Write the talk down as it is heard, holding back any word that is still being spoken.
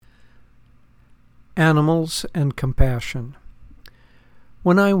Animals and Compassion.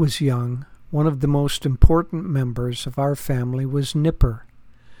 When I was young, one of the most important members of our family was Nipper.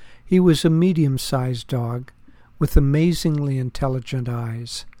 He was a medium-sized dog with amazingly intelligent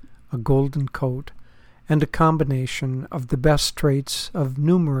eyes, a golden coat, and a combination of the best traits of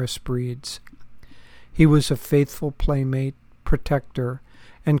numerous breeds. He was a faithful playmate, protector,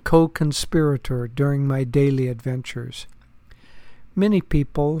 and co-conspirator during my daily adventures. Many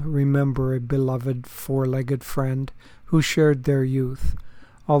people remember a beloved four-legged friend who shared their youth,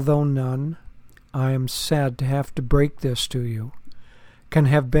 although none, I am sad to have to break this to you, can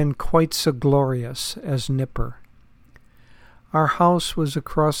have been quite so glorious as Nipper. Our house was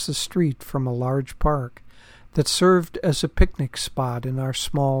across the street from a large park that served as a picnic spot in our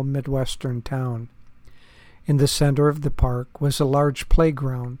small Midwestern town. In the center of the park was a large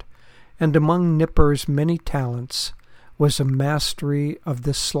playground, and among Nipper's many talents was a mastery of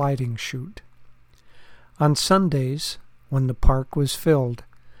the sliding chute. On Sundays, when the park was filled,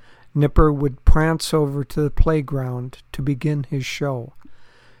 Nipper would prance over to the playground to begin his show,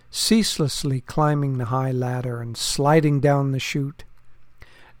 ceaselessly climbing the high ladder and sliding down the chute.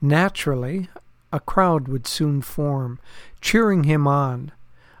 Naturally, a crowd would soon form, cheering him on,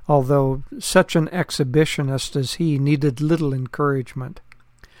 although such an exhibitionist as he needed little encouragement.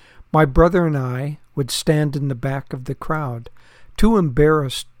 My brother and I would stand in the back of the crowd, too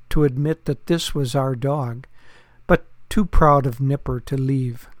embarrassed to admit that this was our dog, but too proud of Nipper to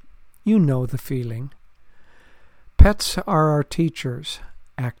leave. You know the feeling. Pets are our teachers,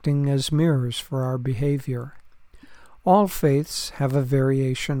 acting as mirrors for our behavior. All faiths have a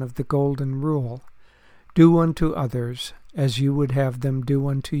variation of the golden rule: do unto others as you would have them do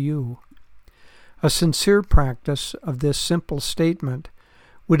unto you. A sincere practice of this simple statement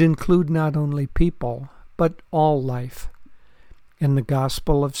would include not only people, but all life. In the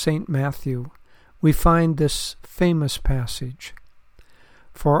Gospel of St. Matthew, we find this famous passage: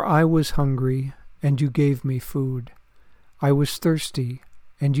 "For I was hungry, and you gave me food. I was thirsty,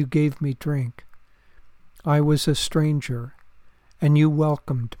 and you gave me drink. I was a stranger, and you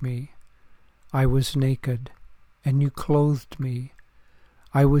welcomed me. I was naked, and you clothed me.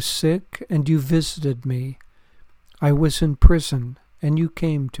 I was sick, and you visited me. I was in prison, and you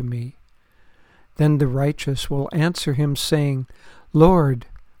came to me." Then the righteous will answer him, saying, "Lord,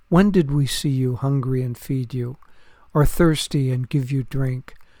 when did we see you hungry and feed you, or thirsty and give you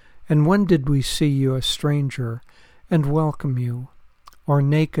drink? And when did we see you a stranger and welcome you, or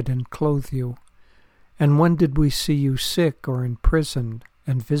naked and clothe you? And when did we see you sick or in prison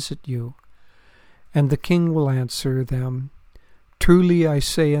and visit you?" And the king will answer them, "Truly I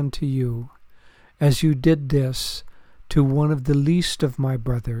say unto you, as you did this to one of the least of my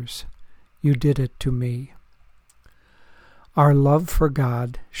brothers, you did it to me." Our love for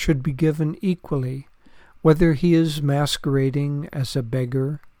God should be given equally, whether he is masquerading as a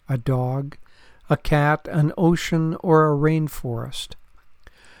beggar, a dog, a cat, an ocean, or a rainforest.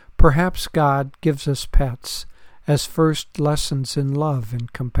 Perhaps God gives us pets as first lessons in love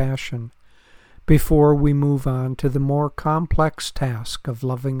and compassion, before we move on to the more complex task of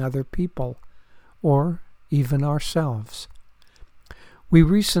loving other people, or even ourselves. We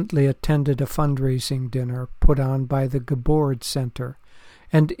recently attended a fundraising dinner put on by the Gabord Center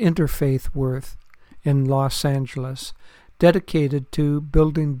and Interfaith Worth in Los Angeles, dedicated to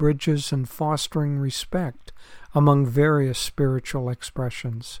building bridges and fostering respect among various spiritual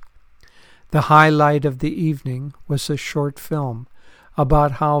expressions. The highlight of the evening was a short film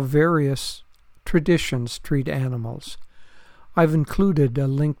about how various traditions treat animals. I've included a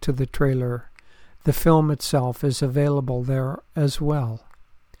link to the trailer. The film itself is available there as well.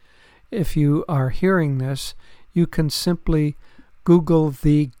 If you are hearing this, you can simply Google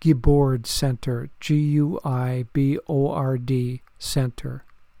the Guibord Center, Guibord Center.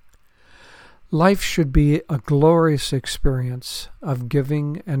 Life should be a glorious experience of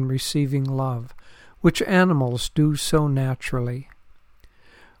giving and receiving love, which animals do so naturally.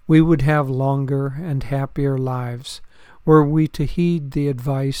 We would have longer and happier lives were we to heed the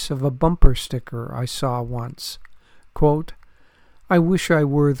advice of a bumper sticker I saw once. Quote, "I wish I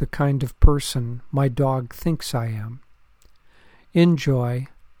were the kind of person my dog thinks I am." Enjoy,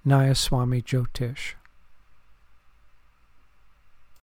 Nayaswami Jyotish.